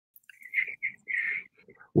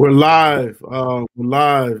We're live. We're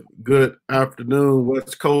live. Good afternoon,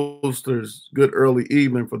 West Coasters. Good early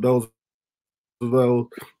evening for those of those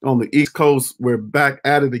on the East Coast. We're back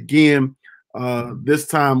at it again. This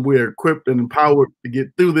time we're equipped and empowered to get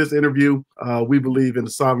through this interview. We believe in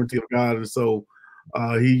the sovereignty of God, and so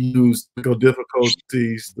He used technical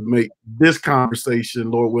difficulties to make this conversation,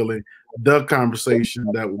 Lord willing, the conversation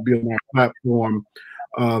that will be on our platform.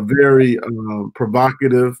 Very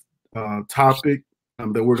provocative topic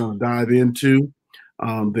that we're going to dive into.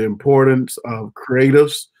 The importance of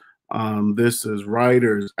creatives. This is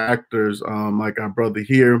writers, actors, like our brother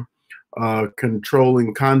here,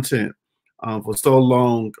 controlling content. For so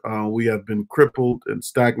long, we have been crippled and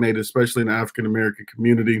stagnated, especially in the African American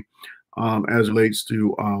community, as it relates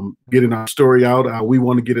to getting our story out. We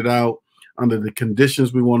want to get it out under the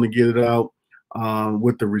conditions we want to get it out,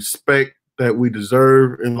 with the respect that we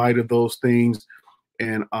deserve in light of those things.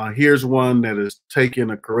 And here's one that has taken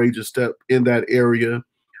a courageous step in that area.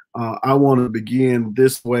 I want to begin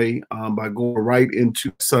this way by going right into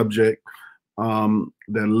the subject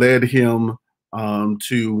that led him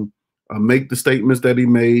to make the statements that he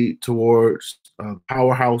made towards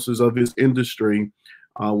powerhouses of his industry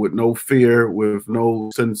with no fear, with no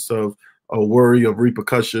sense of a worry of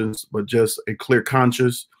repercussions, but just a clear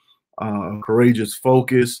conscience, courageous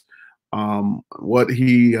focus. What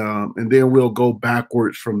he and then we'll go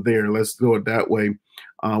backwards from there. Let's do it that way.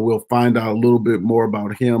 We'll find out a little bit more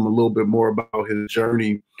about him, a little bit more about his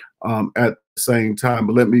journey at the same time.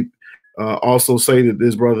 But let me also say that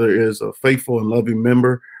this brother is a faithful and loving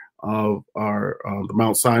member of our the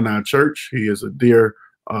Mount Sinai Church. He is a dear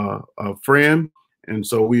friend, and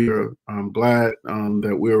so we are glad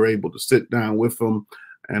that we were able to sit down with him.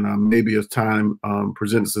 And maybe as time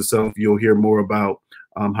presents itself, you'll hear more about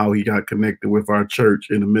how he got connected with our church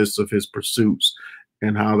in the midst of his pursuits,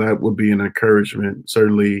 and how that would be an encouragement.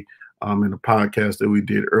 Certainly in the podcast that we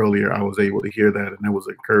did earlier, I was able to hear that, and that was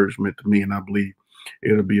encouragement to me, and I believe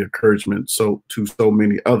it'll be encouragement to so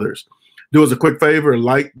many others. Do us a quick favor,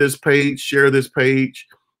 like this page, share this page.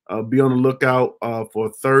 Be on the lookout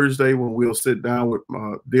for Thursday when we'll sit down with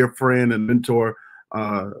my dear friend and mentor,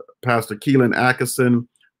 Pastor Keelan Atkinson,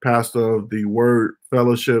 pastor of the Word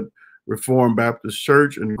Fellowship Reformed Baptist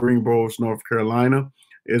Church in Greenboro, North Carolina.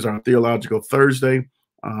 Is our Theological Thursday.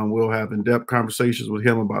 We'll have in-depth conversations with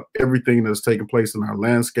him about everything that's taking place in our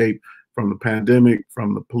landscape, from the pandemic,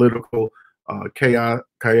 from the political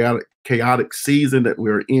chaotic season that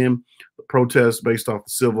we're in, the protests based off the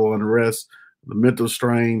civil unrest, the mental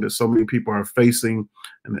strain that so many people are facing,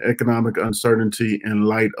 and the economic uncertainty in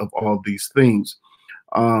light of all these things.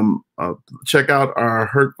 Check out our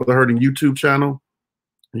Hurt for the Hurting YouTube channel.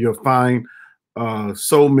 You'll find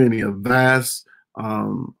so many, a vast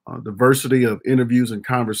diversity of interviews and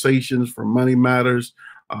conversations, from money matters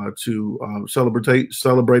to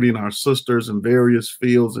celebrating our sisters in various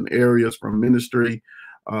fields and areas, from ministry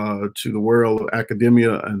to the world of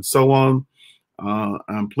academia and so on.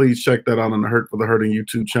 Please check that out on the Hurt for the Hurting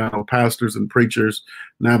YouTube channel. Pastors and preachers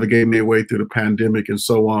navigating their way through the pandemic and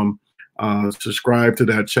so on. Subscribe to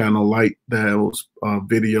that channel, like those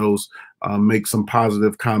videos, make some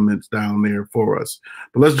positive comments down there for us.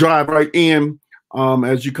 But let's dive right in.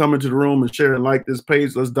 As you come into the room and share and like this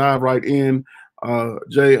page, let's dive right in.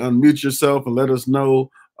 Jay, unmute yourself and let us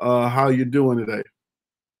know how you're doing today.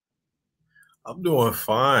 I'm doing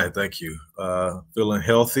fine, thank you. Feeling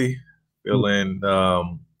healthy, feeling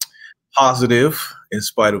positive in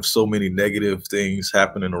spite of so many negative things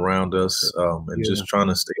happening around us, and just trying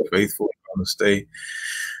to stay faithful, trying to stay,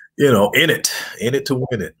 in it to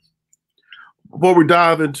win it. Before we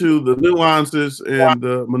dive into the nuances and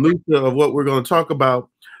the minutiae of what we're going to talk about,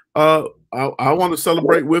 I want to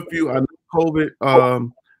celebrate with you. I know COVID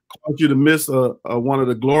caused you to miss one of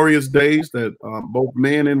the glorious days that both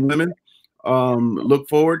men and women look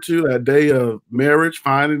forward to, that day of marriage,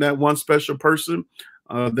 finding that one special person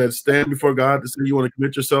that stand before God to say you want to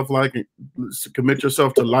commit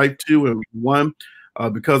yourself to life to, and one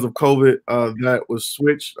because of COVID that was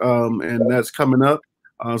switched, and that's coming up.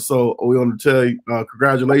 So we want to tell you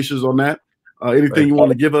congratulations on that. Anything you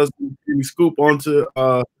want to give us, any scoop onto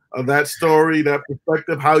that story, that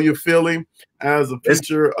perspective, how you're feeling as a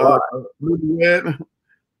future newlywed?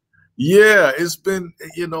 Yeah, it's been,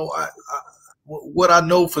 what I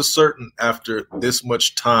know for certain after this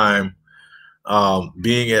much time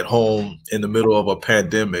being at home in the middle of a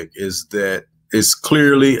pandemic is that it's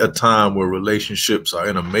clearly a time where relationships are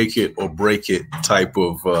in a make it or break it type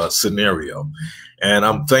of scenario. And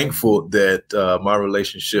I'm thankful that my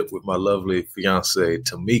relationship with my lovely fiance,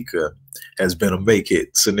 Tamika, has been a make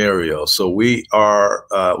it scenario. So we've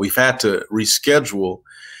had to reschedule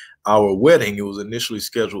our wedding. It was initially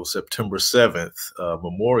scheduled September 7th,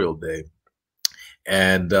 Memorial Day.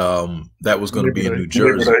 And that was going to be in New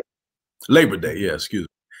Jersey. Labor Day, yeah, excuse me.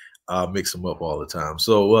 Mix them up all the time.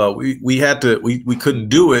 So we couldn't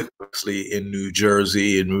do it actually in New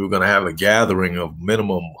Jersey, and we were going to have a gathering of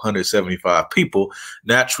minimum 175 people.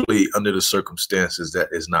 Naturally, under the circumstances, that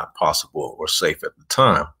is not possible or safe at the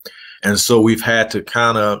time. And so we've had to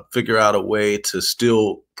kind of figure out a way to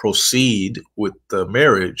still proceed with the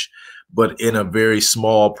marriage, but in a very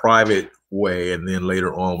small, private way. And then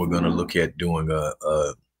later on, we're going to look at doing a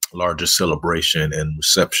larger celebration and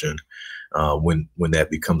reception when that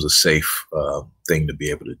becomes a safe thing to be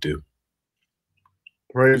able to do.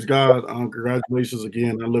 Praise God. Congratulations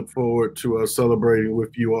again. I look forward to celebrating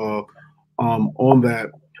with you all on that.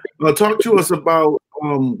 Talk to us about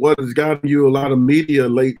what has gotten you a lot of media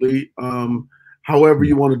lately. However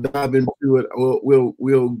you want to dive into it,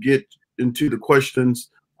 we'll get into the questions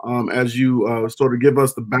as you sort of give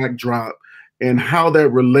us the backdrop and how that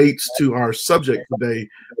relates to our subject today,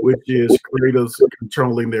 which is creators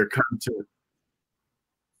controlling their content.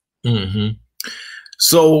 Mm-hmm.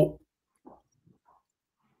 So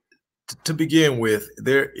to begin with,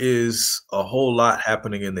 there is a whole lot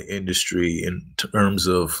happening in the industry in terms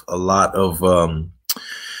of a lot of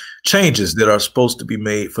changes that are supposed to be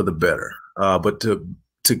made for the better. But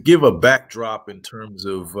to give a backdrop in terms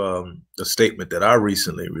of the statement that I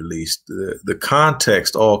recently released, the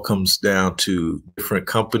context all comes down to different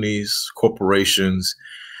companies, corporations,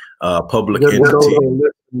 public entities.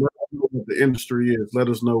 What the industry is. Let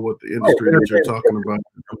us know what the industry that you're talking about.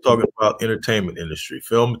 I'm talking about entertainment industry,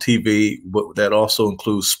 film, TV, but that also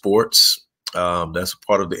includes sports. That's a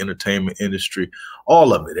part of the entertainment industry.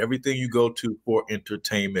 All of it, everything you go to for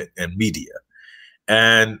entertainment and media.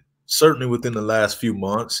 And certainly within the last few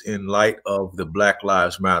months, in light of the Black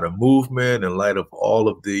Lives Matter movement, in light of all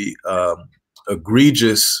of the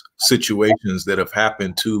egregious situations that have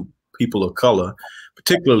happened to people of color,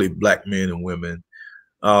 particularly Black men and women,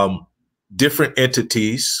 different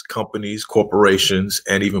entities, companies, corporations,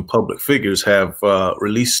 and even public figures have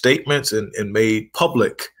released statements and made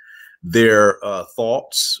public their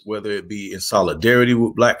thoughts, whether it be in solidarity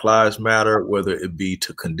with Black Lives Matter, whether it be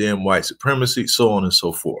to condemn white supremacy, so on and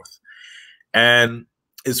so forth. And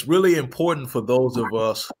it's really important for those of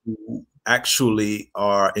us who actually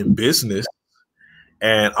are in business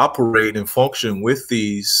and operate and function with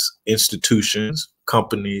these institutions,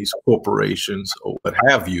 companies, corporations, or what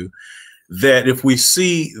have you, that if we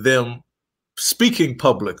see them speaking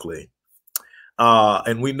publicly,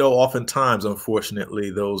 and we know oftentimes, unfortunately,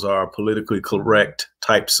 those are politically correct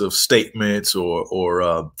types of statements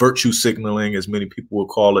or virtue signaling, as many people will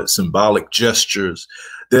call it, symbolic gestures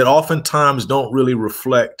that oftentimes don't really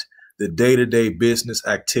reflect the day-to-day business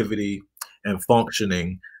activity and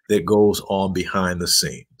functioning that goes on behind the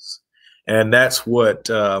scenes. And that's what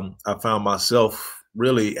I found myself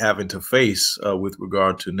really having to face with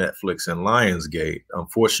regard to Netflix and Lionsgate.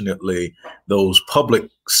 Unfortunately, those public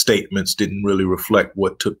statements didn't really reflect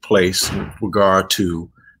what took place with regard to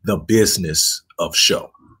the business of show.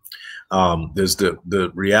 There's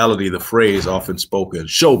the reality, the phrase often spoken,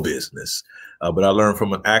 show business. But I learned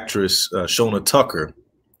from an actress, Shona Tucker,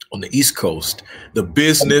 on the East Coast, the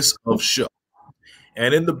business of show.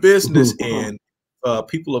 And in the business end,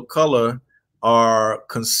 people of color are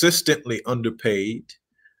consistently underpaid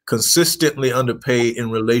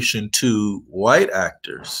in relation to white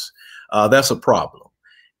actors. That's a problem.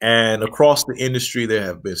 And across the industry, there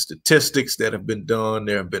have been statistics that have been done.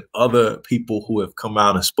 There have been other people who have come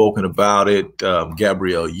out and spoken about it.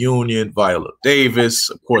 Gabrielle Union, Viola Davis,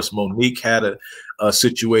 of course, Monique had a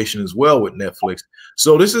situation as well with Netflix.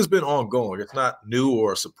 So this has been ongoing. It's not new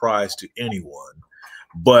or a surprise to anyone.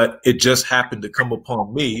 But it just happened to come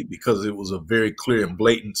upon me because it was a very clear and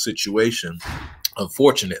blatant situation,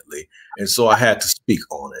 unfortunately. And so I had to speak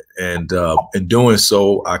on it. And in doing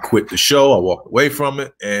so, I quit the show. I walked away from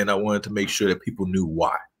it, and I wanted to make sure that people knew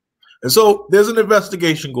why. And so there's an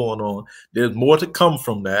investigation going on. There's more to come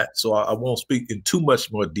from that. So I won't speak in too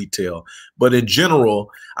much more detail. But in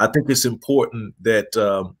general, I think it's important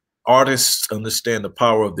that artists understand the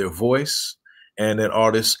power of their voice, and that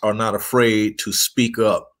artists are not afraid to speak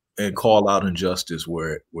up and call out injustice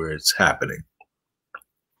where it's happening.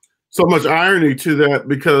 So much irony to that,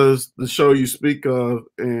 because the show you speak of,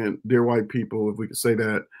 and Dear White People, if we could say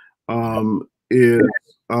that, is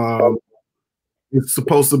it's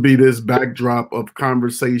supposed to be this backdrop of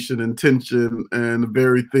conversation and tension, and the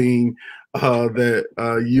very thing that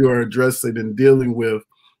you are addressing and dealing with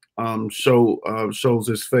shows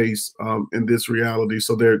its face in this reality.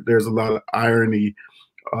 So there's a lot of irony,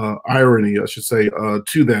 I should say,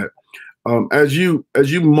 to that. As you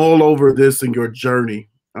mull over this in your journey,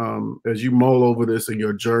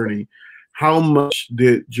 how much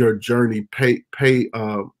did your journey play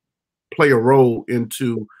a role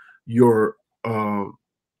into your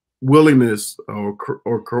willingness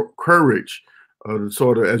or courage to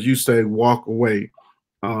sort of, as you say, walk away?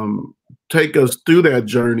 Take us through that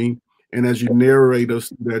journey, and as you narrate us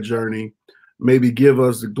through that journey, maybe give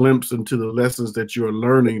us a glimpse into the lessons that you are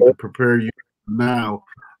learning to prepare you now.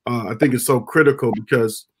 I think it's so critical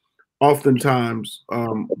because oftentimes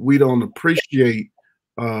we don't appreciate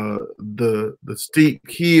the steep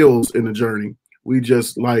hills in the journey. We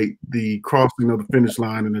just like the crossing of the finish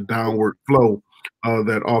line and the downward flow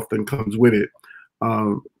that often comes with it.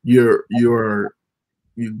 You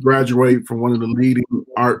graduate from one of the leading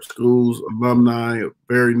art schools, alumni,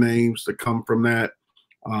 very names that come from that.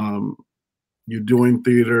 You're doing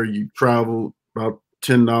theater, you travel about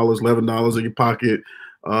 $10, $11 in your pocket,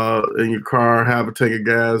 in your car, have a tank of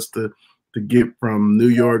gas to get from New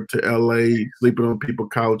York to LA, sleeping on people's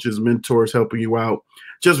couches, mentors helping you out.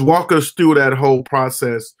 Just walk us through that whole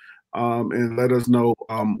process and let us know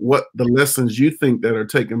what the lessons you think that are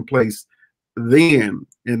taking place then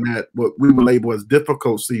in that what we would label as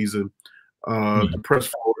difficult season to press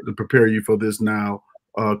forward to prepare you for this now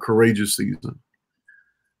courageous season.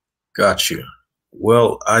 Got you.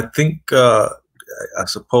 Well, I think I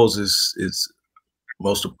suppose it's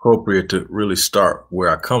most appropriate to really start where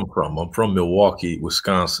I come from. I'm from Milwaukee,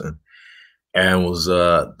 Wisconsin, and was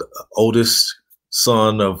the oldest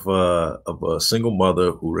son of a single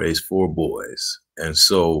mother who raised 4 boys. And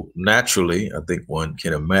so naturally, I think one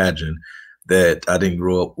can imagine that I didn't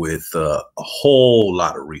grow up with a whole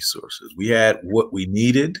lot of resources. We had what we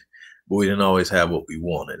needed, but we didn't always have what we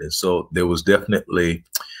wanted. And so there was definitely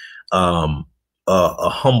a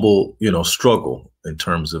humble, struggle in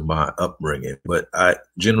terms of my upbringing. But I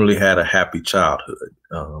generally had a happy childhood.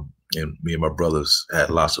 And me and my brothers had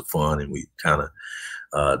lots of fun, and we kind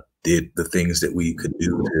of did the things that we could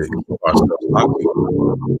do to keep ourselves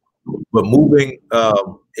occupied. But moving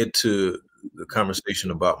into the conversation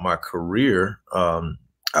about my career,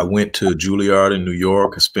 I went to Juilliard in New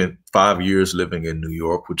York. I spent 5 years living in New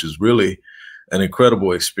York, which is really an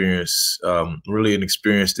incredible experience, really an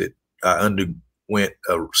experience that I underwent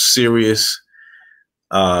a serious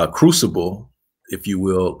crucible, if you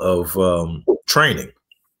will, of training,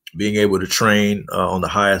 being able to train on the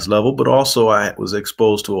highest level. But also I was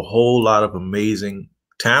exposed to a whole lot of amazing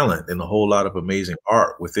talent and a whole lot of amazing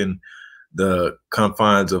art within the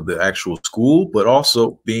confines of the actual school, but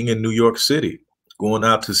also being in New York City, going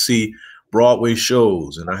out to see Broadway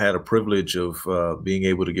shows. And I had a privilege of being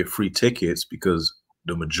able to get free tickets because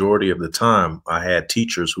the majority of the time I had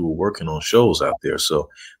teachers who were working on shows out there. So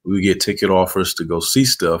we would get ticket offers to go see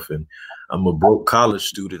stuff. And I'm a broke college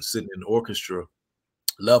student sitting in the orchestra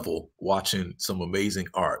level watching some amazing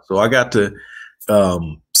art. So I got to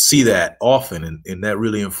see that often, and that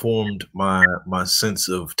really informed my sense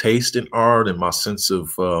of taste in art and my sense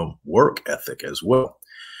of work ethic as well.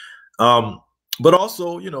 But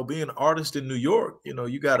also, being an artist in New York,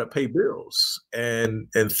 you got to pay bills, and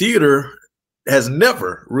theater has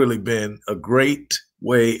never really been a great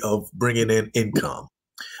way of bringing in income.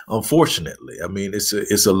 Unfortunately, I mean, it's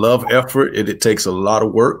a love effort, and it takes a lot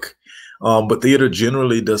of work. But theater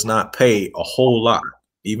generally does not pay a whole lot,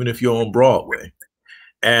 even if you're on Broadway.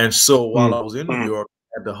 And so while I was in New York,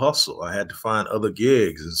 I had to hustle. I had to find other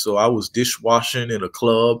gigs. And so I was dishwashing in a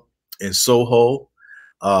club in Soho,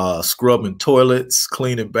 scrubbing toilets,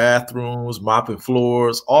 cleaning bathrooms, mopping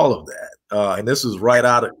floors, all of that. And this was right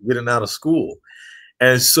out of getting out of school.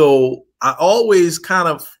 And so I always kind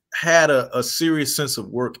of had a serious sense of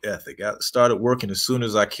work ethic. I started working as soon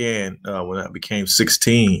as I can. When I became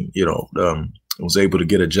 16, I was able to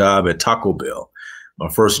get a job at Taco Bell, my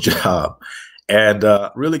first job, and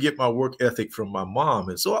really get my work ethic from my mom.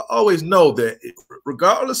 And so I always know that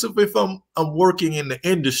regardless of if I'm working in the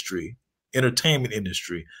industry, entertainment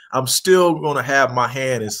industry, I'm still going to have my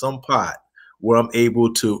hand in some pot where I'm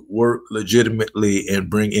able to work legitimately and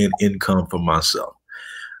bring in income for myself.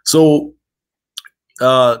 So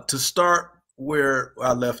to start where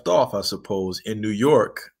I left off, I suppose, in New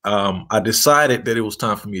York, I decided that it was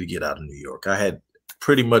time for me to get out of New York. I had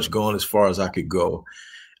pretty much gone as far as I could go.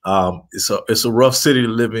 It's a rough city to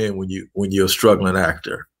live in when you're a struggling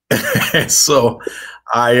actor. And so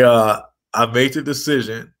I I made the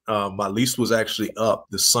decision. My lease was actually up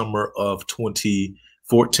the summer of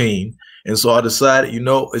 2014. And so I decided,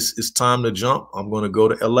 it's time to jump. I'm going to go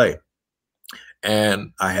to LA.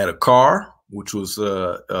 And I had a car, which was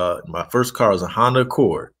my first car was a Honda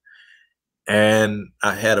Accord. And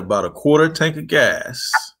I had about a quarter tank of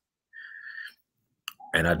gas.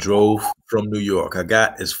 And I drove from New York. I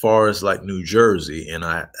got as far as like New Jersey, and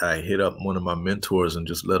I hit up one of my mentors and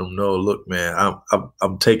just let him know, look, man,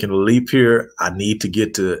 I'm taking a leap here. I need to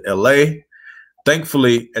get to LA.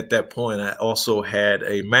 Thankfully, at that point, I also had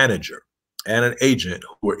a manager and an agent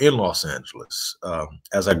who were in Los Angeles.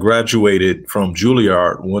 As I graduated from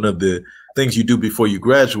Juilliard, one of the things you do before you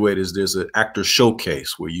graduate is there's an actor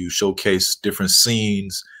showcase where you showcase different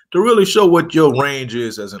scenes to really show what your range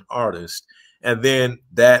is as an artist. And then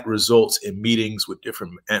that results in meetings with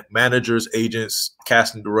different managers, agents,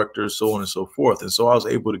 casting directors, so on and so forth. And so I was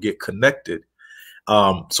able to get connected.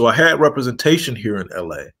 So I had representation here in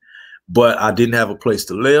LA, but I didn't have a place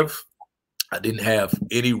to live. I didn't have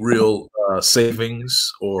any real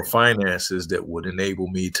savings or finances that would enable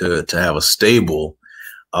me to have a stable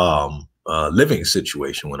living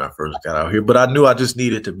situation when I first got out here. But I knew I just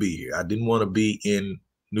needed to be here. I didn't want to be in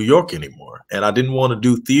New York anymore. And I didn't want to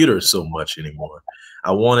do theater so much anymore.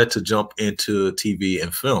 I wanted to jump into TV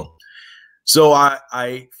and film. So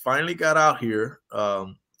I finally got out here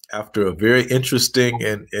after a very interesting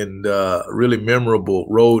and really memorable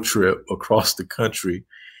road trip across the country.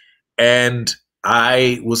 And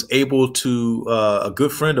I was able to, a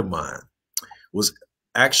good friend of mine was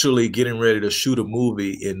actually getting ready to shoot a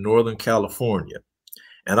movie in Northern California.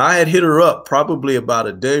 And I had hit her up probably about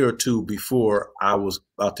a day or two before I was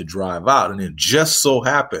about to drive out. And it just so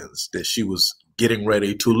happens that she was getting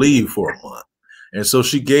ready to leave for a month. And so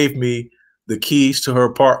she gave me the keys to her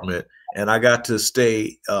apartment, and I got to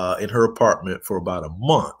stay in her apartment for about a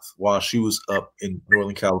month while she was up in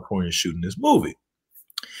Northern California shooting this movie.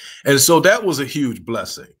 And so that was a huge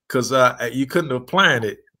blessing because you couldn't have planned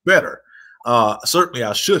it better. Certainly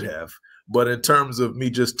I should have. But in terms of me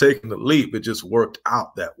just taking the leap, it just worked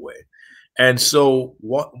out that way. And so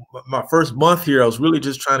my first month here, I was really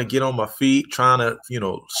just trying to get on my feet, trying to,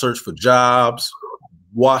 search for jobs,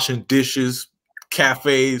 washing dishes,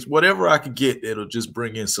 cafes, whatever I could get that'll just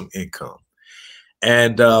bring in some income.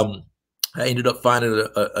 And I ended up finding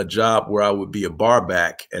a job where I would be a bar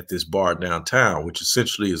back at this bar downtown, which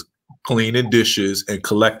essentially is cleaning dishes and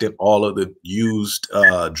collecting all of the used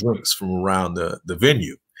drinks from around the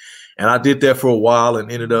venue. And I did that for a while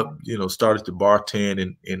and ended up, started to bartend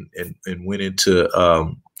and went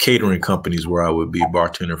into catering companies where I would be a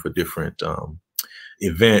bartender for different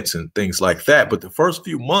events and things like that. But the first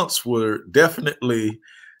few months were definitely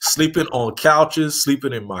sleeping on couches,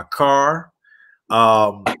 sleeping in my car,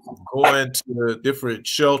 going to different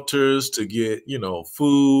shelters to get,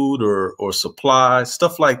 food or supplies,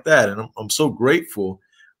 stuff like that. And I'm so grateful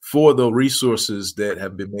for the resources that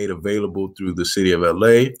have been made available through the city of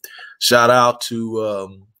LA. Shout out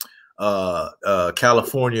to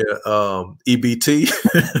California EBT,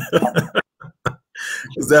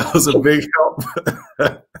 because that was a big help.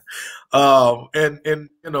 And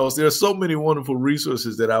there's so many wonderful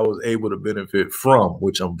resources that I was able to benefit from,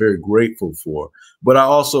 which I'm very grateful for. But I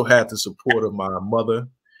also had the support of my mother,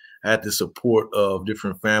 had the support of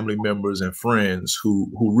different family members and friends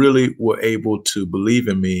who really were able to believe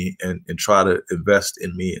in me and try to invest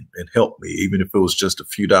in me and help me, even if it was just a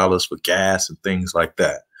few dollars for gas and things like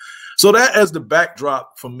that. So that as the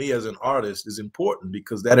backdrop for me as an artist is important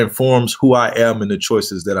because that informs who I am and the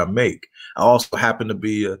choices that I make. I also happen to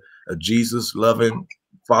be a Jesus-loving,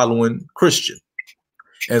 following Christian.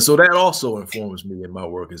 And so that also informs me in my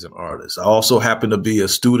work as an artist. I also happen to be a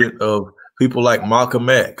student of people like Malcolm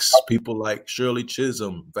X, people like Shirley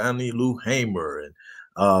Chisholm, Fannie Lou Hamer,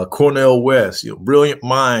 and Cornel West, brilliant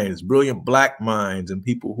minds, brilliant Black minds, and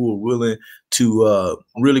people who are willing to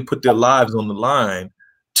really put their lives on the line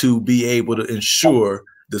to be able to ensure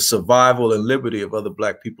the survival and liberty of other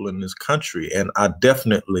Black people in this country. And I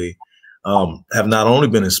definitely have not only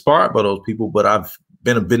been inspired by those people, but I've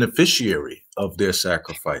been a beneficiary of their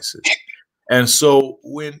sacrifices. And so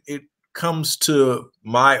when it comes to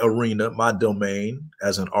my arena, my domain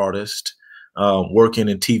as an artist, working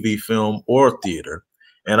in TV, film, or theater,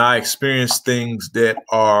 and I experience things that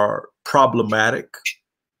are problematic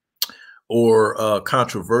or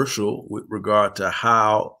controversial with regard to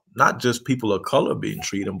how not just people of color being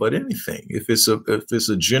treated, but anything. If it's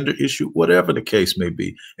a gender issue, whatever the case may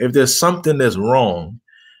be, if there's something that's wrong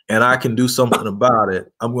and I can do something about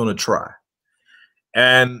it, I'm going to try.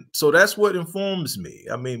 And so that's what informs me.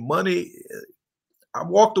 I mean, money, I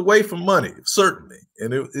walked away from money, certainly.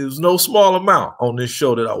 And it was no small amount on this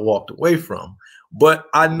show that I walked away from. But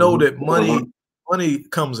I know that money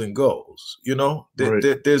comes and goes, you know,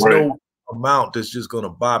 there's no amount that's just going to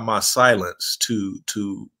buy my silence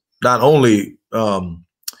to not only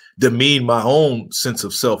demean my own sense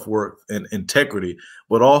of self-worth and integrity,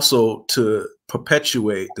 but also to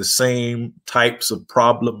perpetuate the same types of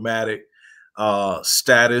problematic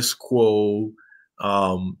status quo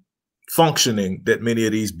functioning that many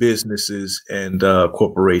of these businesses and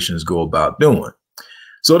corporations go about doing.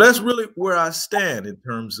 So that's really where I stand in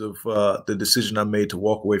terms of the decision I made to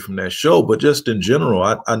walk away from that show. But just in general,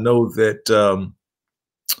 I know that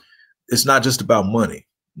it's not just about money.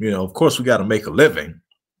 You know, of course, we got to make a living,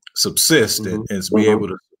 subsist, and be able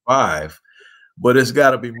to survive. But it's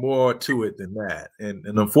got to be more to it than that. And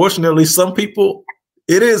unfortunately, some people,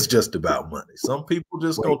 it is just about money. Some people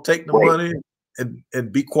just gonna take the money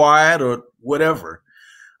and be quiet or whatever.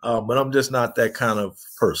 But I'm just not that kind of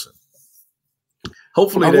person.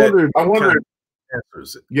 Hopefully, I wonder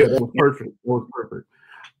answers it. Yeah, that was perfect. That was perfect.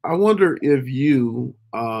 I wonder if you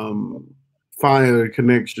find a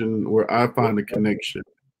connection, or I find a connection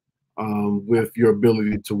with your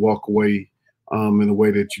ability to walk away in the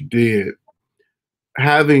way that you did,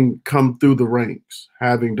 having come through the ranks,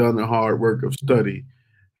 having done the hard work of study,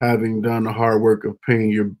 having done the hard work of paying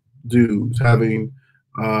your dues, having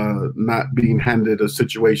not being handed a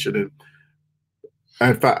situation. And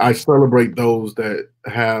in fact, I celebrate those that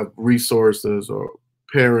have resources or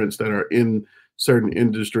parents that are in certain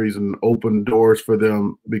industries and open doors for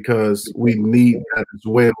them, because we need that as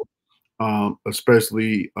well,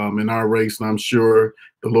 especially in our race. And I'm sure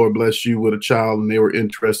the Lord bless you with a child and they were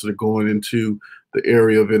interested in going into the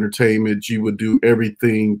area of entertainment. You would do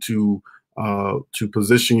everything to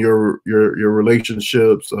position your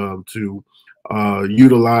relationships, to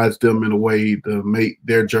utilize them in a way to make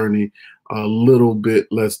their journey a little bit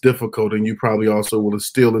less difficult. And you probably also will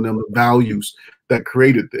instill in them the values that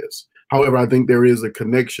created this. However, I think there is a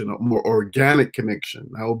connection, a more organic connection.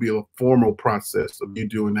 That will be a formal process of you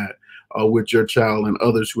doing that with your child and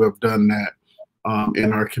others who have done that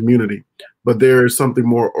in our community. But there is something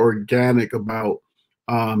more organic about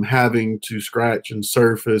having to scratch and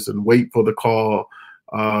surface and wait for the call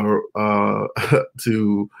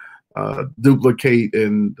to duplicate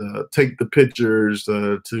and take the pictures,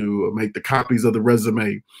 to make the copies of the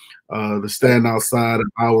resume, to stand outside an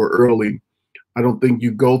hour early. I don't think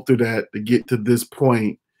you go through that to get to this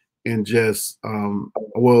point and just,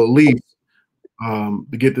 well, at least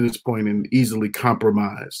to get to this point and easily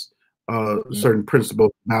compromise certain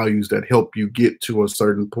principles, values that help you get to a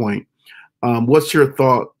certain point. What's your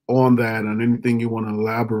thought on that, and anything you want to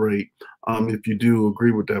elaborate if you do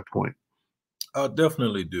agree with that point? I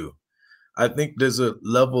definitely do. I think there's a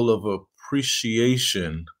level of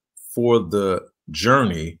appreciation for the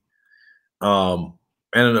journey,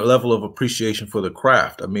 and a level of appreciation for the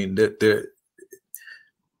craft. I mean,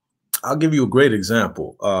 I'll give you a great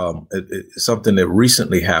example. It's something that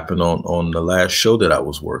recently happened on the last show that I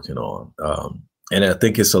was working on. And I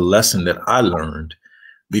think it's a lesson that I learned,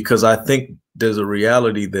 because I think there's a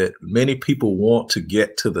reality that many people want to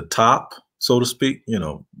get to the top, so to speak, you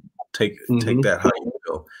know, take that how you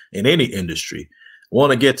will in any industry,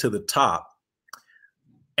 want to get to the top.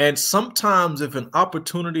 And sometimes if an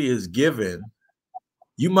opportunity is given,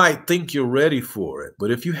 you might think you're ready for it.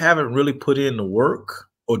 But if you haven't really put in the work,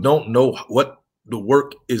 or don't know what the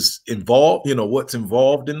work is involved, you know, what's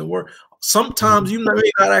involved in the work, sometimes you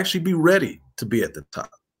may not actually be ready to be at the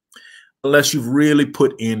top unless you've really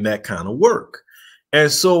put in that kind of work. And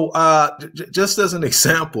so just as an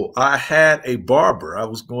example, I had a barber. I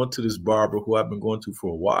was going to this barber who I've been going to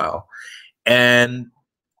for a while. And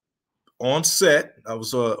on set, I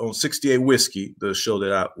was on 68 Whiskey, the show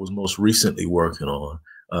that I was most recently working on.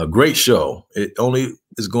 Great show. It only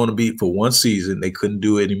is going to be for one season. They couldn't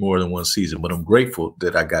do any more than one season, but I'm grateful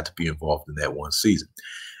that I got to be involved in that one season.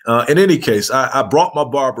 In any case, I brought my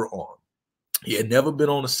barber on. He had never been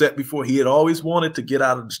on a set before. He had always wanted to get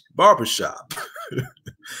out of the barbershop.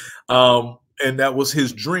 And that was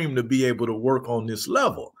his dream, to be able to work on this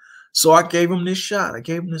level. So I gave him this shot. I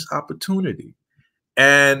gave him this opportunity.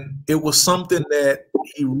 And it was something that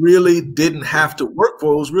he really didn't have to work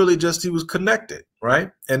for. It was really just, he was connected,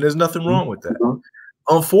 right? And there's nothing wrong with that.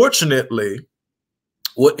 Unfortunately,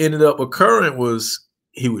 what ended up occurring was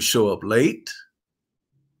he would show up late,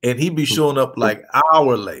 and he'd be showing up like an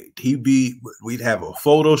hour late. We'd have a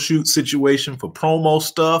photo shoot situation for promo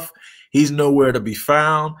stuff. He's nowhere to be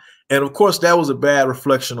found. And of course, that was a bad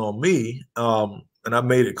reflection on me. And I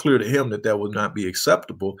made it clear to him that that would not be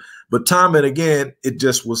acceptable. But time and again, it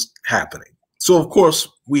just was happening. So of course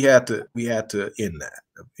we had to end that.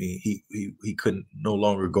 I mean, he couldn't no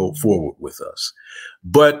longer go forward with us.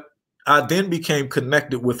 But I then became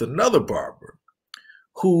connected with another barber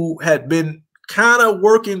who had been kind of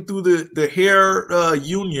working through the hair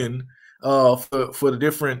union for the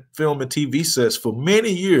different film and TV sets for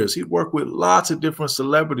many years. He worked with lots of different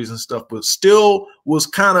celebrities and stuff, but still was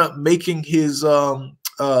kind of making his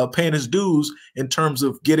paying his dues in terms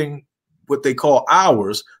of getting what they call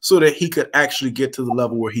hours so that he could actually get to the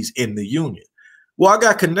level where he's in the union. Well, I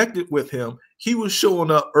got connected with him. He was showing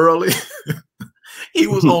up early. He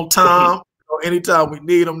was on time. Anytime we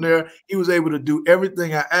need him there, he was able to do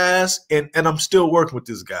everything I asked. And I'm still working with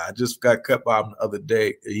this guy. I just got cut by him the other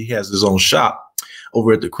day. He has his own shop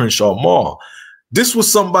over at the Crenshaw Mall. This was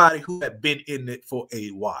somebody who had been in it for a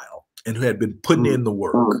while and who had been putting in the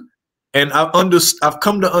work. And I've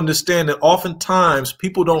come to understand that oftentimes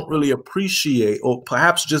people don't really appreciate, or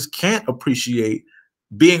perhaps just can't appreciate,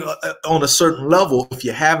 being on a certain level if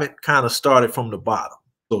you haven't kind of started from the bottom,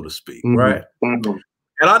 so to speak, right? And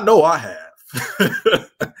I know I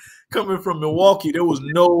have. Coming from Milwaukee, there was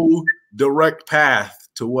no direct path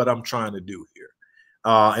to what I'm trying to do here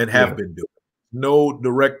and have been doing. No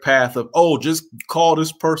direct path of, oh, just call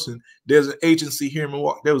this person. There's an agency here in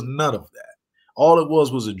Milwaukee. There was none of that. All it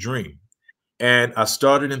was a dream. And I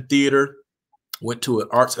started in theater, went to an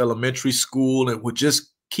arts elementary school, and would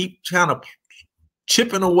just keep kind of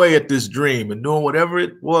chipping away at this dream and doing whatever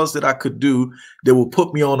it was that I could do that would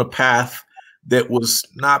put me on a path that was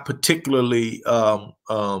not particularly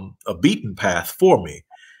a beaten path for me.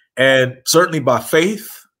 And certainly by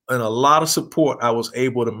faith and a lot of support, I was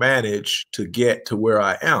able to manage to get to where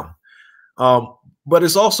I am. But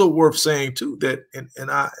it's also worth saying too that,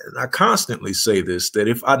 and I constantly say this, that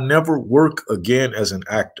if I never work again as an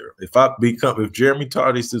actor, if Jeremy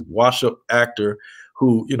Tardy is this wash-up actor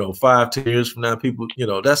who, 5-10 years from now, people,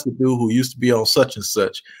 that's the dude who used to be on such and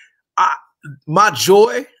such. My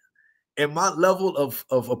joy and my level of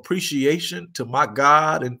appreciation to my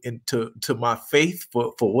God and to my faith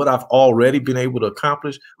for what I've already been able to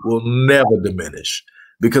accomplish will never diminish,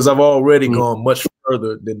 because I've already gone much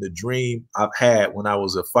further than the dream I've had when I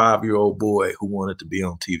was a 5-year-old boy who wanted to be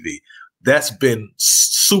on TV. That's been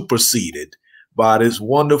superseded by this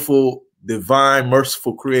wonderful, divine,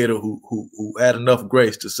 merciful creator who had enough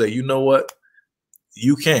grace to say, you know what,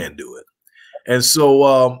 you can do it. And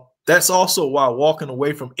so that's also why walking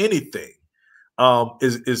away from anything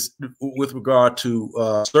is with regard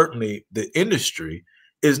to certainly the industry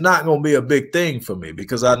is not going to be a big thing for me,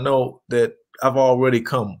 because I know that I've already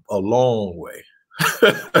come a long way.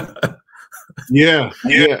 Yeah.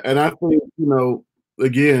 And I think,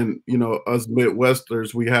 again, us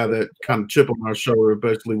Midwesterners, we have that kind of chip on our shoulder,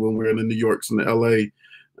 especially when we're in the New Yorks and the LA,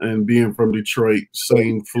 and being from Detroit,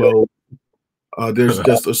 same flow. There's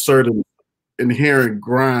just a certain inherent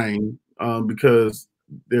grind because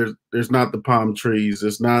there's not the palm trees.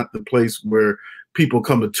 It's not the place where people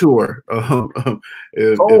come to tour.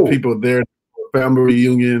 If people are there for a family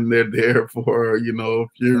reunion, they're there for, a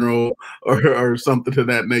funeral or something to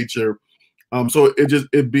that nature. So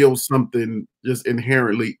it builds something just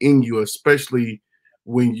inherently in you, especially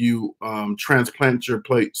when you transplant your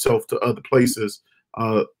self to other places,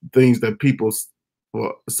 things that people,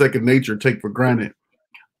 second nature, take for granted.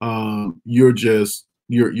 You're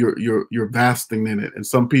vasting in it, and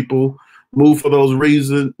some people move for those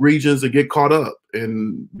regions and get caught up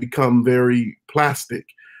and become very plastic.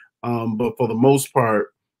 But for the most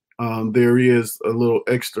part, there is a little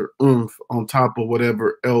extra oomph on top of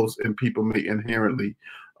whatever else and people may inherently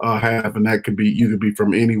have, and that could be, you could be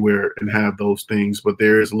from anywhere and have those things, but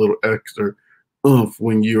there is a little extra oomph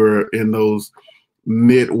when you're in those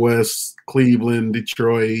Midwest, Cleveland,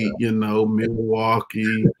 Detroit,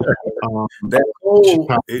 Milwaukee. That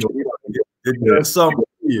cold, it does something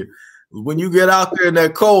to you. When you get out there in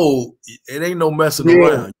that cold, it ain't no messing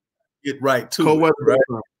around. You get right to cold it. Right?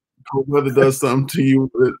 Cold weather does something to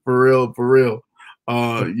you, for real.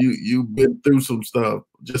 You've been through some stuff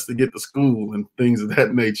just to get to school and things of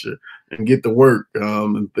that nature, and get to work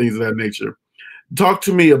and things of that nature. Talk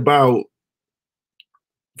to me about,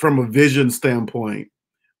 from a vision standpoint,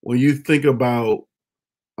 when you think about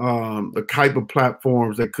the type of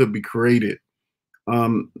platforms that could be created,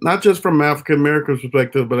 not just from African American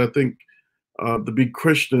perspective, but I think to be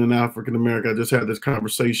Christian in African America. I just had this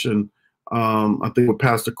conversation, I think, with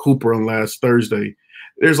Pastor Cooper on last Thursday.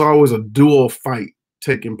 There's always a dual fight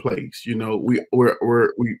taking place. We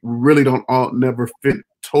really don't all never fit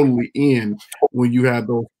totally in when you have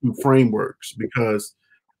those two frameworks, because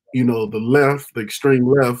the left, the extreme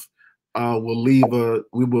left, we will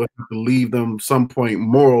have to leave them some point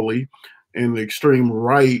morally, and the extreme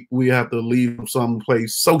right, we have to leave them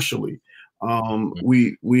someplace socially.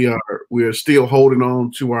 We are still holding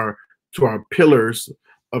on to our pillars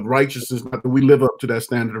of righteousness. Not that we live up to that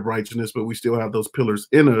standard of righteousness, but we still have those pillars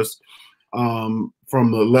in us. From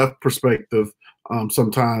the left perspective,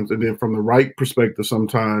 sometimes, and then from the right perspective,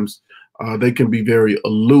 sometimes they can be very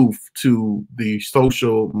aloof to the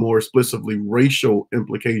social, more explicitly racial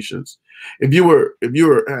implications. If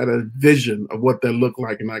you had a vision of what that looked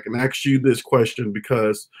like, and I can ask you this question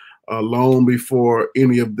because long before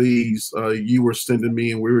any of these, you were sending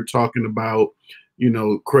me, and we were talking about,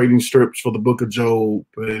 creating strips for the Book of Job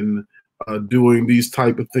and doing these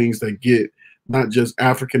type of things that get not just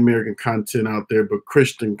African American content out there, but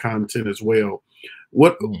Christian content as well.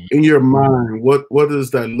 What, in your mind, what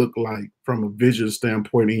does that look like from a vision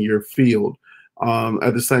standpoint in your field?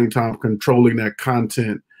 At the same time, controlling that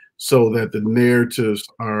content so that the narratives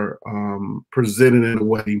are presented in a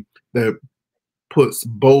way that puts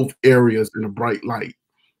both areas in a bright light.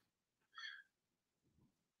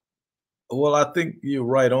 Well, I think you're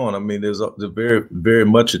right on. I mean, there's very, very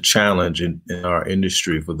much a challenge in our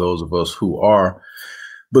industry for those of us who are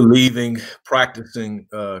believing, practicing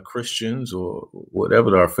Christians or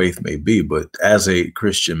whatever our faith may be. But as a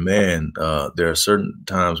Christian man, there are certain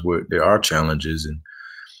times where there are challenges.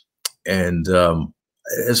 And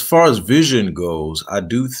as far as vision goes, I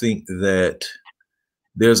do think that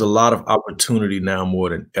there's a lot of opportunity now more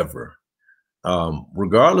than ever.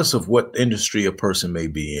 Regardless of what industry a person may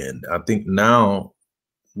be in, I think now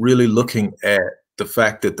really looking at the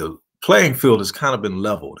fact that the playing field has kind of been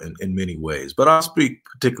leveled in many ways, but I'll speak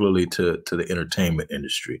particularly to the entertainment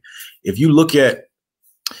industry. If you look at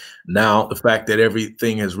now the fact that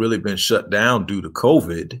everything has really been shut down due to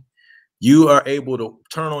COVID, you are able to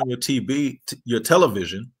turn on your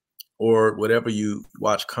television, or whatever you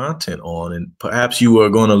watch content on, and perhaps you are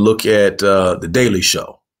going to look at The Daily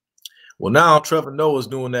Show. Well, now Trevor Noah's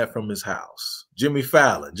doing that from his house. Jimmy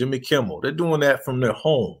Fallon, Jimmy Kimmel, they're doing that from their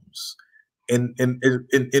homes. And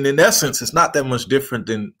in essence, it's not that much different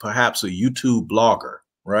than perhaps a YouTube blogger,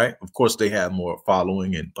 right? Of course, they have more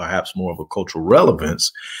following and perhaps more of a cultural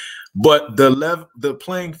relevance. But the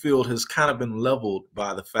playing field has kind of been leveled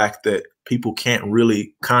by the fact that people can't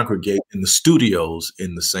really congregate in the studios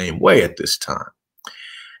in the same way at this time.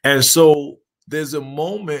 And so there's a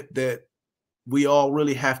moment that we all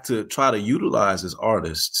really have to try to utilize as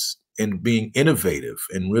artists in being innovative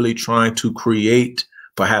and really trying to create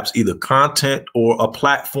perhaps either content or a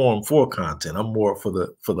platform for content. I'm more for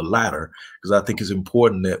the latter, because I think it's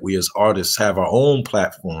important that we as artists have our own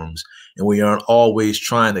platforms and we aren't always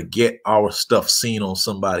trying to get our stuff seen on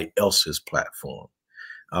somebody else's platform.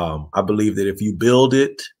 I believe that if you build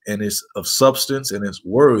it and it's of substance and it's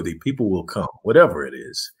worthy, people will come, whatever it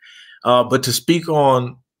is. But to speak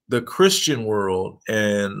on the Christian world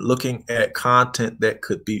and looking at content that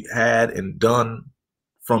could be had and done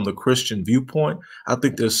from the Christian viewpoint, I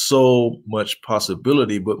think there's so much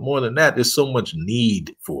possibility, but more than that, there's so much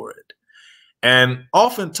need for it. And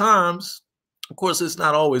oftentimes, of course, it's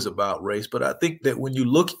not always about race, but I think that when you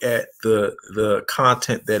look at the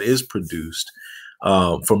content that is produced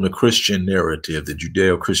from the Christian narrative, the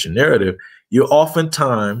Judeo-Christian narrative, you're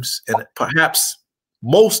oftentimes, and perhaps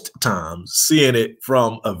most times, seeing it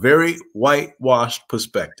from a very whitewashed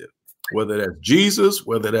perspective, whether that's Jesus,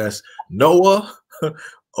 whether that's Noah,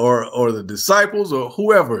 or the disciples, or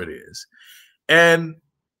whoever it is. And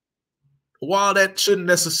while that shouldn't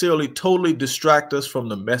necessarily totally distract us from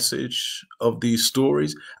the message of these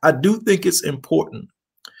stories, I do think it's important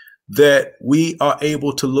that we are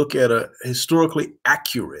able to look at a historically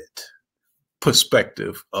accurate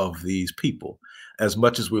perspective of these people, as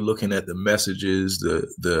much as we're looking at the messages,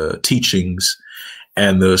 the teachings,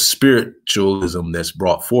 and the spiritualism that's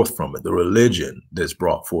brought forth from it, the religion that's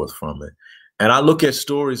brought forth from it. And I look at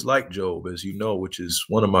stories like Job, as you know, which is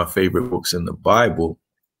one of my favorite books in the Bible,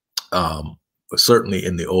 but certainly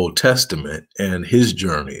in the Old Testament, and his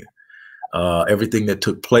journey, everything that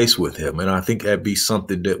took place with him. And I think that'd be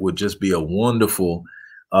something that would just be a wonderful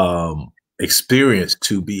experience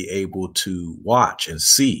to be able to watch and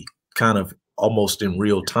see kind of almost in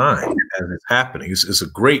real time as it's happening. It's a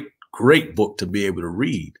great, great book to be able to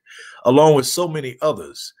read, along with so many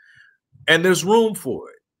others. And there's room for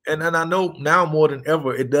it. And I know now more than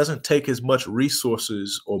ever, it doesn't take as much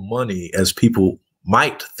resources or money as people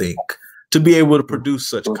might think to be able to produce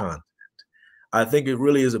such content. I think it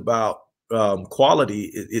really is about quality.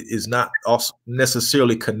 It is not also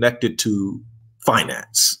necessarily connected to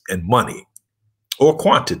finance and money or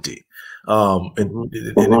quantity in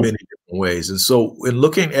many different ways. And so in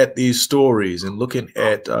looking at these stories and looking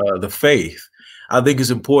at the faith, I think it's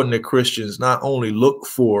important that Christians not only look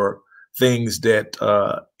for things that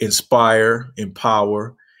inspire,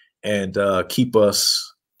 empower, and keep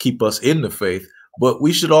us in the faith, but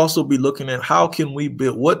we should also be looking at how can we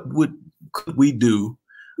build, could we do,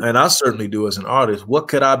 and I certainly do as an artist, what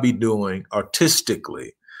could I be doing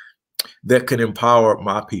artistically that can empower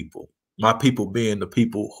my people being the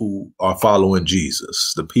people who are following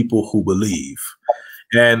Jesus, the people who believe.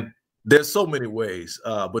 And there's so many ways,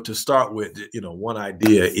 but to start with, one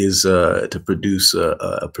idea is to produce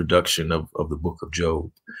a production of the Book of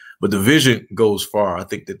Job. But the vision goes far. I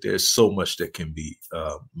think that there's so much that can be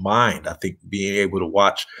mined. I think being able to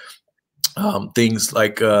watch things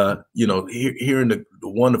like, hearing the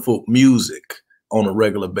wonderful music on a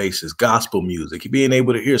regular basis, gospel music, being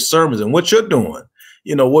able to hear sermons and what you're doing,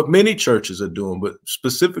 what many churches are doing, but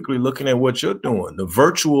specifically looking at what you're doing, the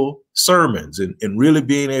virtual sermons, and really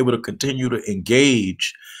being able to continue to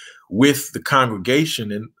engage with the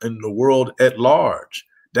congregation and the world at large.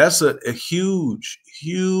 That's a huge,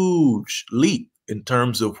 huge leap in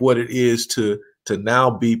terms of what it is to now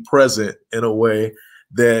be present in a way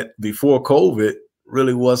that before COVID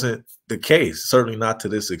really wasn't the case, certainly not to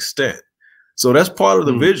this extent. So that's part of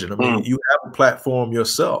the vision. I mean, you have a platform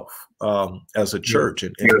yourself as a church,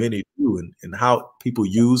 and many do, and how people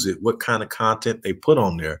use it, what kind of content they put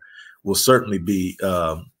on there will certainly be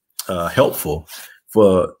helpful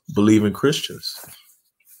for believing Christians.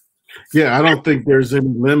 Yeah, I don't think there's any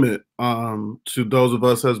limit to those of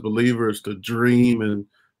us as believers to dream and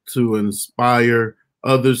to inspire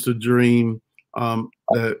others to dream.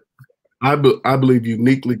 That I believe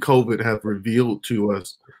uniquely COVID has revealed to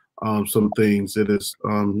us some things. It has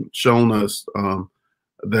shown us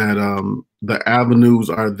that the avenues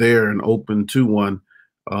are there and open to one.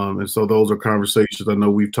 And so those are conversations I know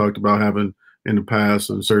we've talked about having in the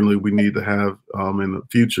past, and certainly we need to have in the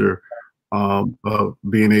future, of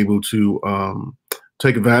being able to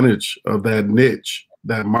take advantage of that niche,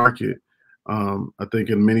 that market. I think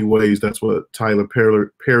in many ways that's what Tyler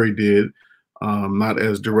Perry did, not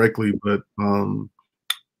as directly, but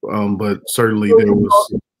certainly there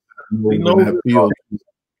was more in that field.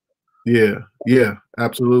 Yeah,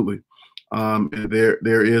 absolutely. And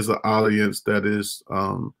there is an audience that is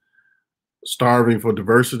starving for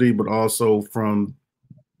diversity, but also from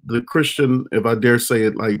the Christian, if I dare say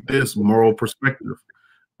it like this, moral perspective.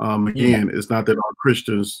 Again, it's not that all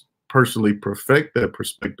Christians personally perfect that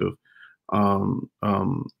perspective,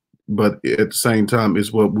 but at the same time,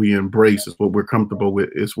 it's what we embrace, it's what we're comfortable with,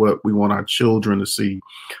 it's what we want our children to see,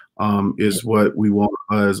 is what we want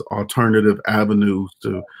as alternative avenues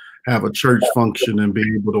to have a church function and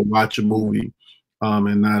be able to watch a movie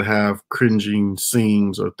and not have cringing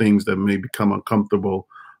scenes or things that may become uncomfortable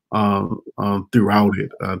throughout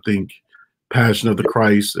it. I think Passion of the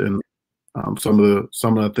Christ and some of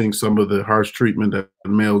the harsh treatment that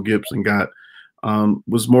Mel Gibson got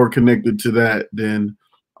was more connected to that than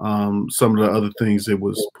some of the other things it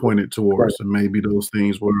was pointed towards, and maybe those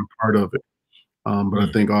things were a part of it. But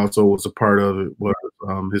I think also was a part of it was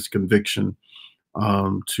his conviction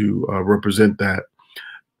to represent that.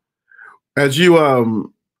 As you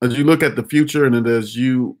look at the future, and as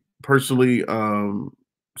you personally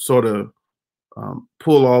sort of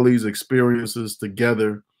pull all these experiences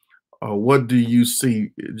together, what do you see?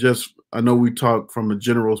 Just, I know we talk from a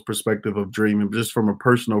general perspective of dreaming, but just from a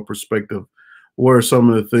personal perspective, what are some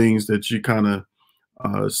of the things that you kind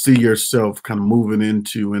of see yourself kind of moving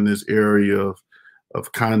into in this area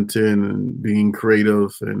of content and being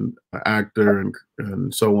creative and an actor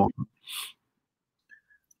and so on?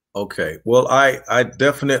 Okay, well, I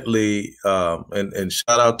definitely and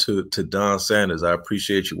shout out to Don Sanders. I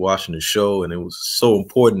appreciate you watching the show, and it was so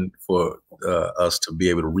important for us to be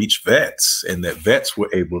able to reach vets, and that vets were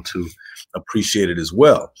able to appreciate it as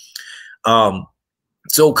well.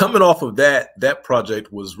 So coming off of that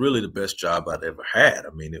project was really the best job I'd ever had. I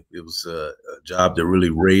mean, it was a job that really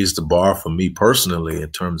raised the bar for me personally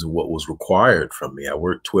in terms of what was required from me. I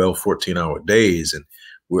worked 12, 14-hour days, and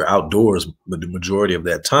we're outdoors the majority of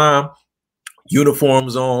that time,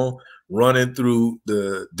 uniforms on, running through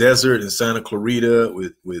the desert in Santa Clarita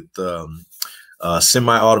with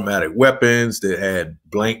semi-automatic weapons that had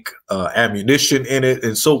blank ammunition in it.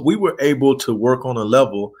 And so we were able to work on a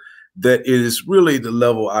level that is really the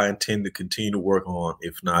level I intend to continue to work on,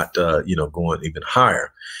 if not, going even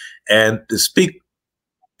higher. And to speak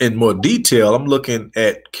in more detail, I'm looking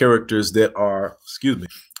at characters that are,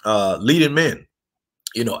 leading men.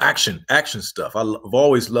 Action stuff. I've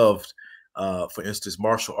always loved, for instance,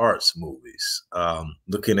 martial arts movies.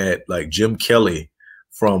 Looking at like Jim Kelly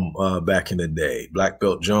from back in the day, Black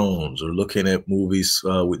Belt Jones, or looking at movies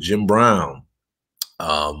with Jim Brown,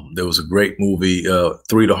 There was a great movie,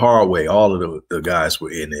 Three the Hard Way. All of the guys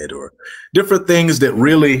were in it, or different things that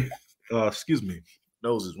really, excuse me,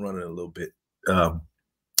 nose is running a little bit.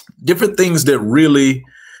 Different things that really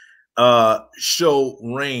show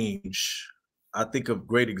range. I think of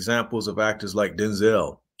great examples of actors like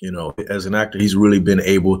Denzel. You know, as an actor, he's really been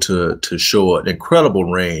able to show an incredible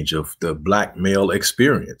range of the Black male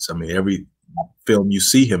experience. I mean, every film you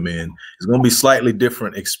see him in is going to be slightly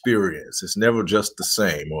different experience. It's never just the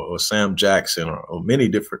same, or Sam Jackson, or many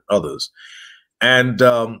different others. And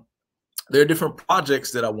there are different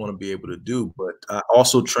projects that I want to be able to do, but I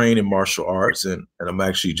also train in martial arts, and I'm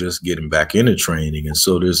actually just getting back into training. And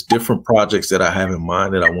so there's different projects that I have in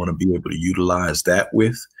mind that I want to be able to utilize that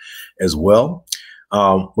with as well.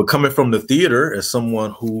 But coming from the theater, as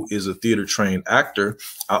someone who is a theater trained actor,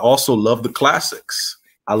 I also love the classics.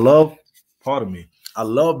 I love, pardon me, I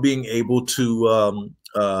love being able to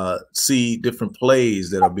see different plays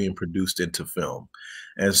that are being produced into film.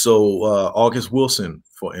 And so August Wilson,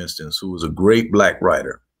 for instance, who was a great Black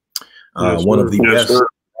writer, one of the best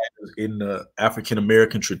in the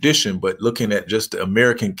African-American tradition, but looking at just the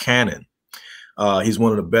American canon, he's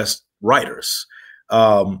one of the best writers.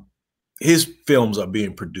 His films are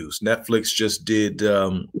being produced. Netflix just did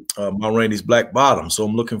Ma Rainey's Black Bottom, so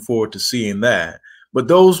I'm looking forward to seeing that. But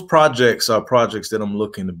those projects are projects that I'm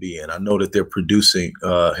looking to be in. I know that they're producing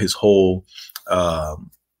his whole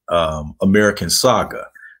American saga.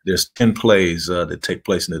 There's 10 plays that take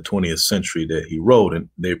place in the 20th century that he wrote, and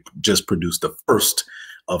they just produced the first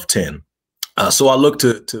of 10. So I look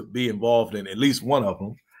to be involved in at least one of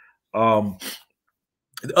them.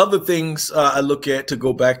 The other things I look at, to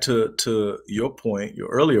go back to your point, your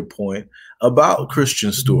earlier point about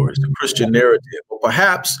Christian stories, the Christian narrative, or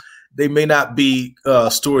perhaps they may not be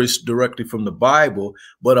stories directly from the Bible,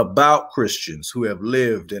 but about Christians who have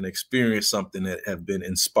lived and experienced something that have been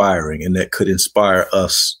inspiring and that could inspire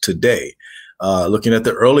us today. Looking at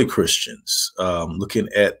the early Christians, looking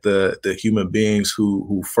at the human beings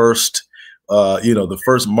who first, the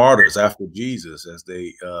first martyrs after Jesus, as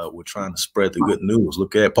they were trying to spread the good news.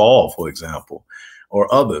 Look at Paul, for example, or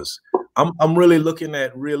others. I'm really looking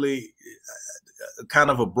at kind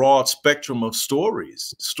of a broad spectrum of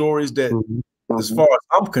stories that, as far as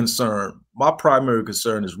I'm concerned, my primary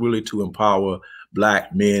concern is really to empower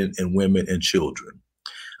Black men and women and children,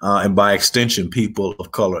 and by extension, people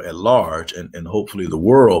of color at large, and hopefully the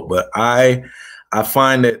world. But I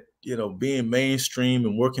find that, being mainstream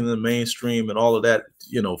and working in the mainstream and all of that,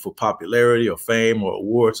 for popularity or fame or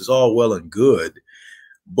awards is all well and good.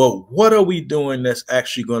 But what are we doing that's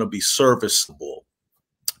actually going to be serviceable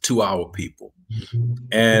to our people,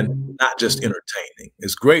 and not just entertaining?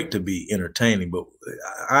 It's great to be entertaining, but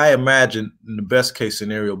I imagine in the best case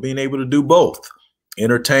scenario, being able to do both,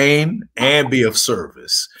 entertain and be of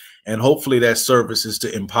service. And hopefully that service is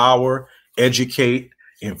to empower, educate,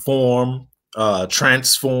 inform,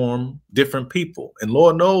 transform different people. And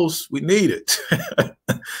Lord knows we need it.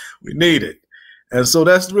 We need it. And so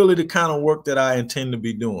that's really the kind of work that I intend to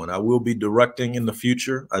be doing. I will be directing in the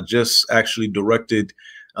future. I just actually directed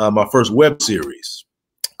my first web series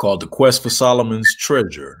called The Quest for Solomon's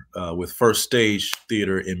Treasure with First Stage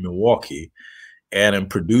Theater in Milwaukee. And I'm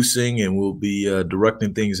producing and will be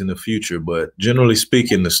directing things in the future. But generally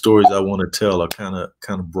speaking, the stories I want to tell are kind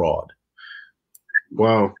of broad.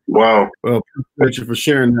 Wow. Well, appreciate you for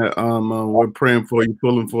sharing that. We're praying for you,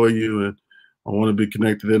 pulling for you, and I want to be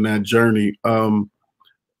connected in that journey.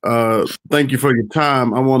 Thank you for your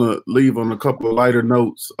time. I want to leave on a couple of lighter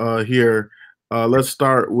notes here. Let's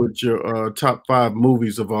start with your top 5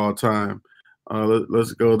 movies of all time.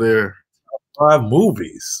 Let's go there. 5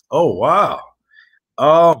 movies. Oh, wow.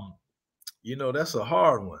 That's a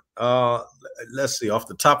hard one. Let's see, off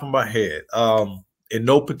the top of my head, in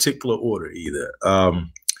no particular order either.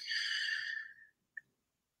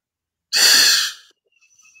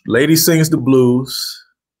 Lady Sings the Blues.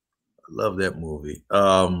 I love that movie.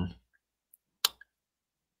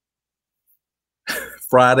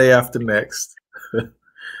 Friday After Next.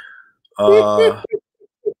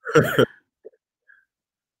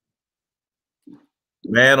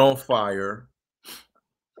 Man on Fire.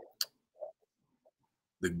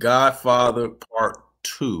 The Godfather Part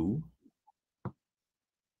 2.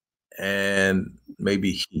 And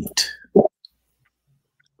maybe Heat.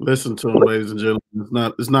 Listen to him, ladies and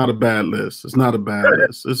gentlemen. It's not a bad list. It's not a bad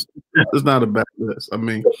list. It's not a bad list. I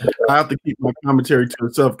mean, I have to keep my commentary to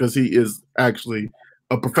itself because he is actually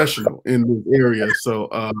a professional in this area. So,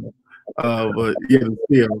 but yeah,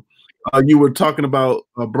 still, you were talking about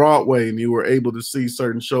Broadway, and you were able to see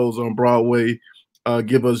certain shows on Broadway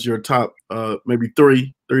give us your top maybe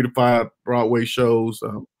three to five Broadway shows,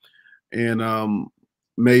 and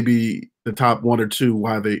maybe the top one or two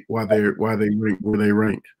why they rank where they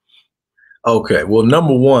rank. Okay, well,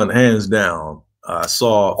 number one, hands down, I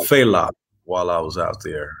saw Fela while I was out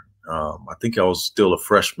there. I think I was still a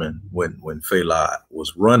freshman when Fela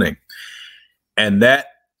was running, and that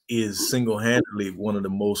is single-handedly one of the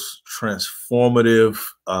most transformative,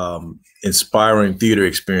 inspiring theater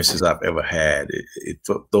experiences I've ever had.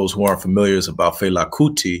 For those who aren't familiar, it's about Fela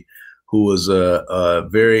Kuti, who was a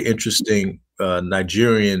very interesting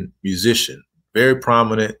Nigerian musician, very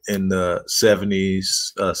prominent in the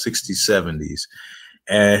 70s, 60s, 70s.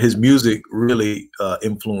 And his music really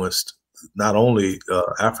influenced not only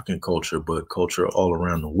African culture, but culture all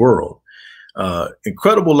around the world.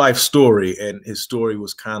 Incredible life story, and his story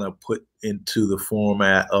was kind of put into the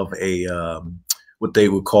format of a what they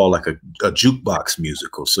would call like a jukebox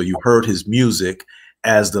musical. So you heard his music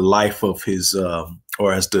as the life of his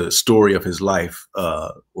or as the story of his life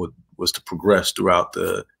was to progress throughout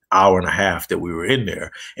the hour and a half that we were in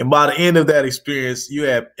there. And by the end of that experience, you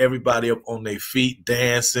had everybody up on their feet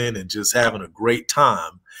dancing and just having a great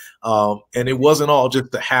time. And it wasn't all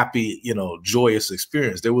just a happy, joyous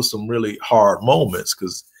experience. There was some really hard moments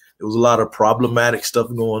because there was a lot of problematic stuff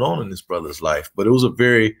going on in this brother's life, but it was a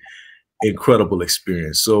very incredible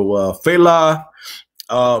experience. So Fela,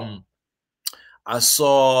 I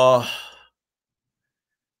saw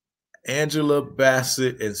Angela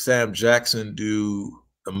Bassett and Sam Jackson do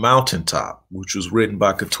The Mountaintop, which was written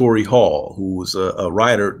by Katori Hall, who was a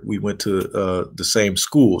writer. We went to the same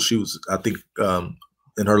school. She was, I think,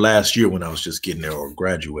 in her last year when I was just getting there or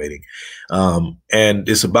graduating. And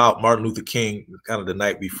it's about Martin Luther King, kind of the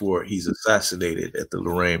night before he's assassinated at the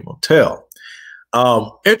Lorraine Motel.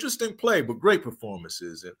 Interesting play, but great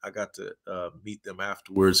performances. And I got to meet them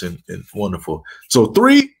afterwards and wonderful. So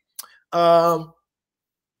 3,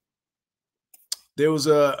 there was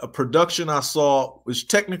a production I saw, which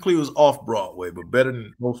technically was off Broadway, but better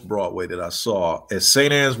than most Broadway that I saw at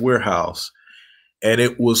St. Anne's Warehouse. And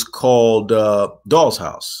it was called Doll's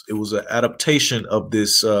House. It was an adaptation of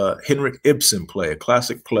this Henrik Ibsen play, a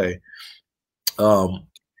classic play.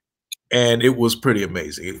 And it was pretty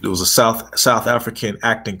amazing. It was a South African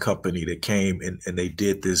acting company that came and they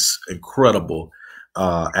did this incredible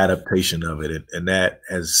adaptation of it. And that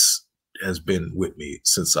has been with me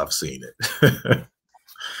since I've seen it.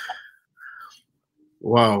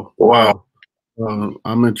 Wow.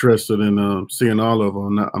 I'm interested in seeing all of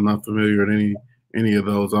them. I'm not familiar with any of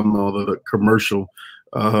those. I'm all the commercial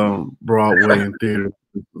Broadway and theater.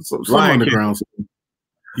 Some underground.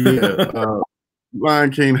 Yeah.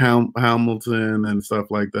 Lion King, Hamilton, and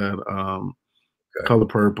stuff like that. Okay. Color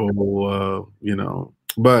Purple,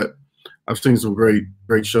 But I've seen some great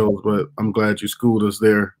shows. But I'm glad you schooled us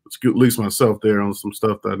there, at least myself there, on some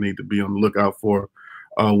stuff that I need to be on the lookout for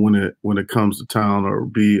when it comes to town or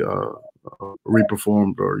be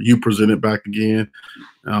reperformed or you present it back again,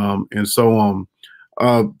 and so on.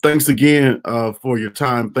 Thanks again for your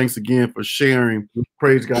time. Thanks again for sharing.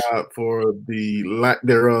 Praise God for the lack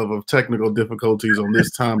thereof of technical difficulties on this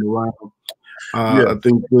time around. I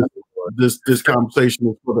think this conversation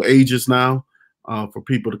is for the ages now, for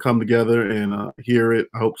people to come together and hear it.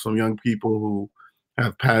 I hope some young people who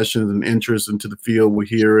have passions and interests into the field will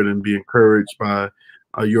hear it and be encouraged by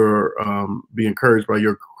your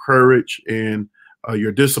courage and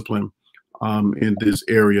your discipline in this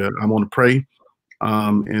area. I want to pray.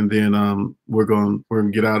 And then we're going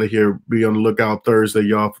to get out of here. Be on the lookout Thursday,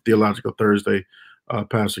 y'all, for Theological Thursday.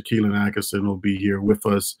 Pastor Keelan Atkinson will be here with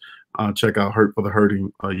us. Check out Hurt for the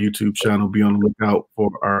Hurting YouTube channel. Be on the lookout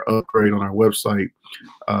for our upgrade on our website,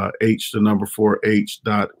 h4h.la.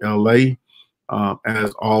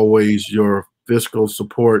 As always, your fiscal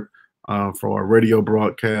support for our radio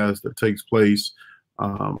broadcast that takes place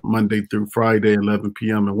Monday through Friday, 11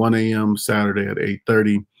 p.m. and 1 a.m., Saturday at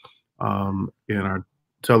 8:30. In our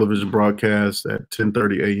television broadcast at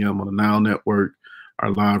 10:30 a.m. on the Now Network,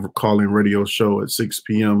 our live call-in radio show at 6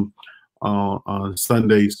 p.m. On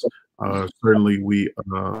Sundays. Certainly, we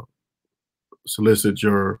solicit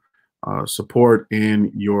your support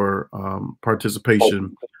and your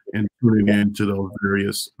participation in tuning in to those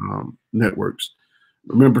various networks.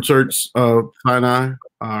 Remember, Church Sinai,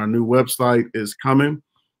 our new website is coming.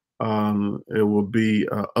 It will be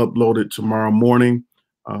uploaded tomorrow morning.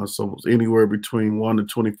 So it's anywhere between 1 to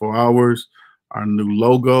 24 hours. Our new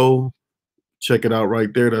logo, check it out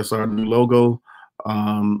right there. That's our new logo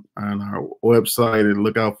on our website, and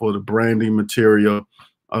look out for the branding material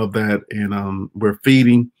of that. And we're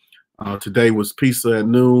feeding. Today was pizza at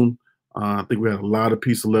noon. I think we had a lot of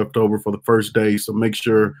pizza left over for the first day, so make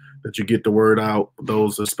sure that you get the word out,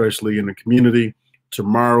 those especially in the community.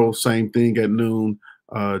 Tomorrow, same thing at noon,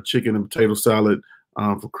 chicken and potato salad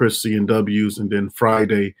for Chris C&Ws, and then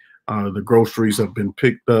Friday, the groceries have been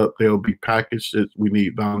picked up. They'll be packaged. We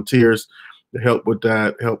need volunteers to help with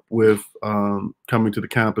that, help with coming to the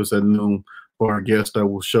campus at noon for our guests that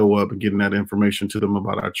will show up and getting that information to them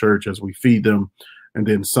about our church as we feed them. And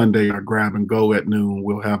then Sunday, our grab and go at noon.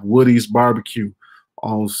 We'll have Woody's barbecue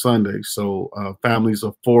on Sunday. So families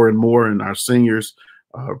of 4 and more and our seniors,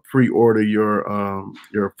 pre-order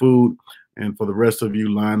your food. And for the rest of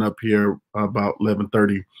you, line up here about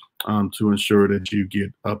 11:30 to ensure that you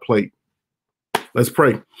get a plate. Let's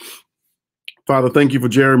pray. Father, thank you for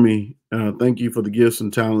Jeremy. Thank you for the gifts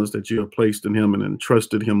and talents that you have placed in him and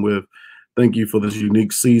entrusted him with. Thank you for this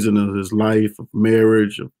unique season of his life, of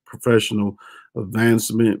marriage, of professional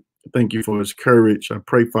advancement. Thank you for his courage. I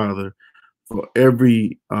pray, Father, for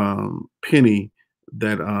every penny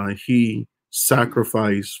that he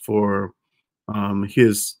sacrificed for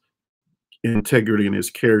his integrity and his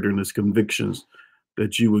character and his convictions,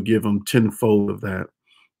 that you would give him tenfold of that.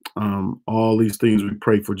 All these things we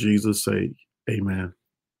pray for Jesus' sake. Amen.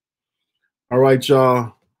 All right,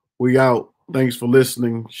 y'all. We out. Thanks for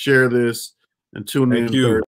listening. Share this and tune in. Thank you.